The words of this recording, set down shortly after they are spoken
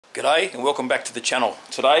G'day and welcome back to the channel.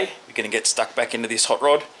 Today we're going to get stuck back into this hot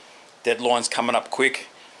rod. Deadline's coming up quick.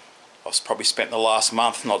 I've probably spent the last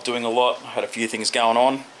month not doing a lot. I had a few things going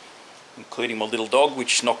on, including my little dog,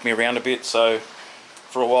 which knocked me around a bit. So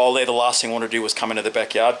for a while there, the last thing I wanted to do was come into the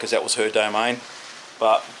backyard because that was her domain.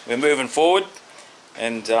 But we're moving forward,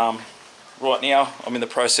 and right now I'm in the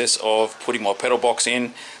process of putting my pedal box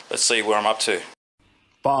in. Let's see where I'm up to.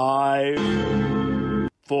 5,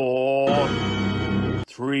 4,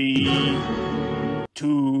 3,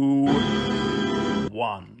 2,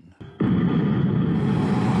 1.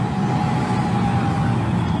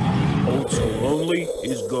 Old soul only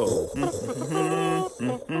is go.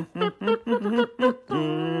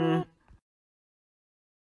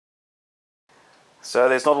 So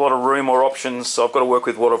there's not a lot of room or options, so I've got to work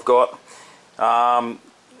with what I've got.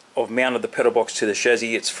 I've mounted the pedal box to the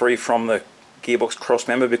chassis. It's free from the gearbox cross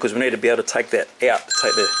member because we need to be able to take that out to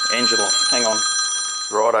take the engine off. Hang on.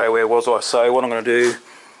 Righto, where was I? So what I'm going to do,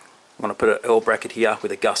 I'm going to put an L bracket here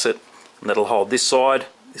with a gusset, and that'll hold this side.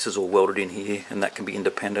 This is all welded in here, and that can be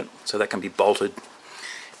independent, so that can be bolted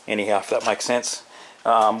anyhow, if that makes sense.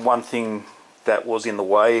 One thing that was in the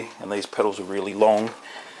way, and these pedals are really long,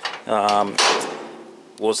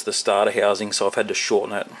 was the starter housing, so I've had to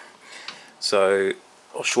shorten it. So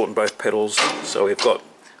I'll shorten both pedals so we've got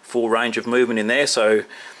full range of movement in there. So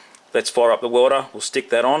let's fire up the welder, we'll stick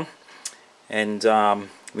that on, and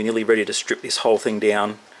we're nearly ready to strip this whole thing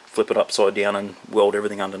down, flip it upside down and weld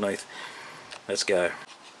everything underneath. Let's go.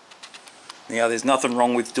 Now there's nothing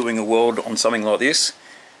wrong with doing a weld on something like this.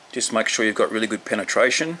 Just make sure you've got really good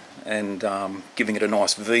penetration, and giving it a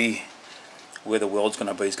nice V where the weld's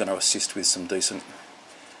going to be is going to assist with some decent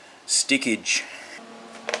stickage.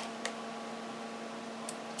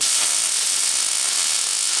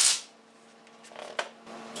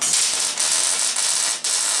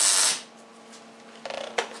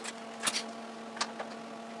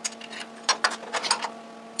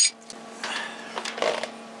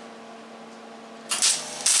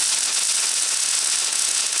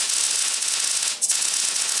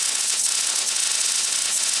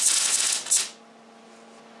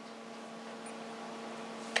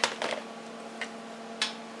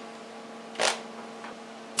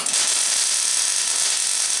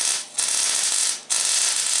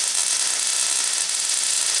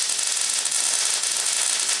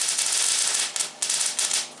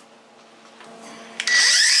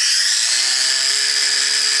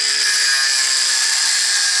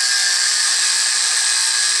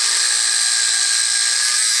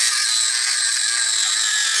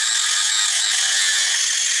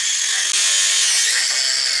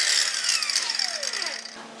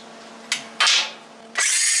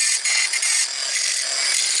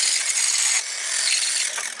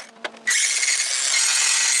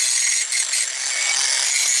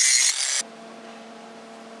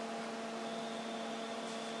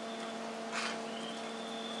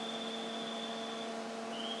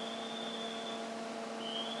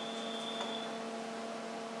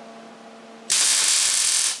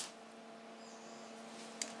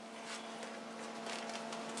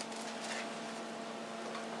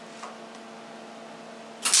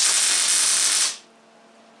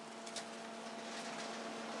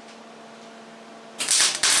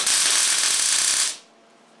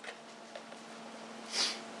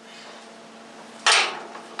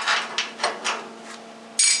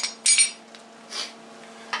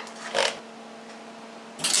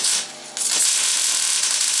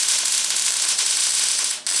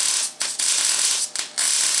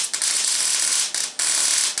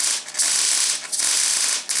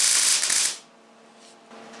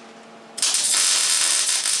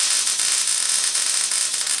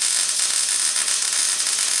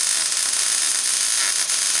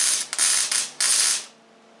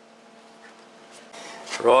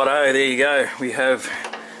 Righto, there you go. We have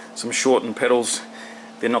some shortened pedals.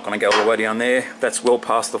 They're not going to go all the way down there. That's well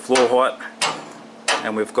past the floor height.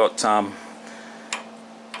 And we've got our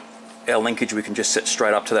linkage we can just set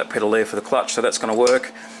straight up to that pedal there for the clutch, so that's going to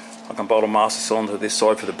work. I can bolt a master cylinder to this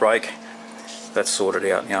side for the brake. That's sorted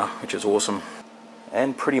out now, which is awesome.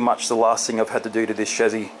 And pretty much the last thing I've had to do to this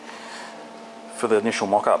chassis for the initial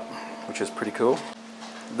mock-up, which is pretty cool.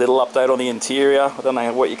 Little update on the interior. I don't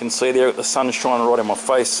know what you can see there, the sun's shining right in my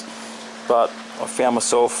face, but I found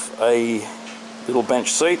myself a little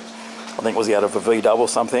bench seat. I think it was out of a V-dub or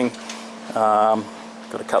something. Got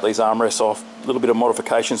to cut these armrests off, a little bit of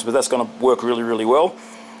modifications, but that's going to work really, really well.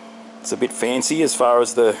 It's a bit fancy as far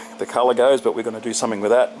as the colour goes, but we're going to do something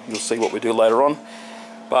with that. You'll see what we do later on.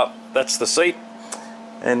 But that's the seat,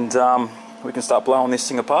 and we can start blowing this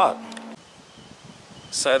thing apart.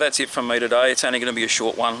 So that's it from me today. It's only going to be a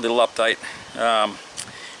short one, little update.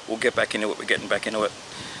 We'll get back into it. We're getting back into it.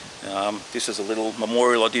 This is a little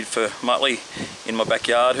memorial I did for Muttley in my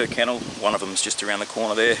backyard, her kennel. One of them's just around the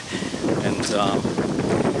corner there. And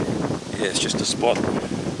yeah, it's just a spot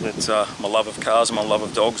that my love of cars and my love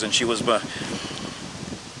of dogs, and she was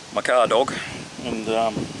my car dog. And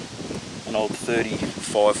an old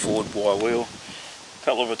 35 Ford wire wheel. A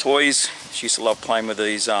couple of her toys. She used to love playing with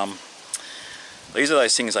these. These are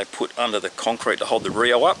those things they put under the concrete to hold the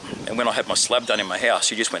Rio up. And when I had my slab done in my house,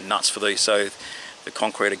 she just went nuts for these. So the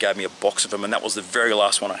concreter gave me a box of them, and that was the very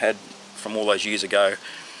last one I had from all those years ago.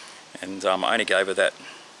 And I only gave her that,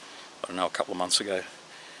 I don't know, a couple of months ago.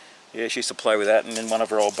 Yeah, she used to play with that, and then one of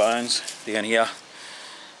her old bones down here.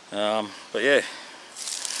 But yeah.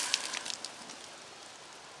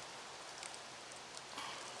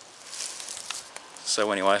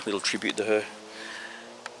 So anyway, little tribute to her.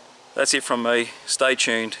 That's it from me. Stay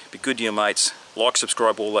tuned, be good to your mates, like,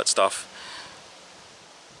 subscribe, all that stuff.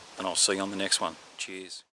 And I'll see you on the next one.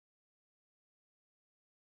 Cheers.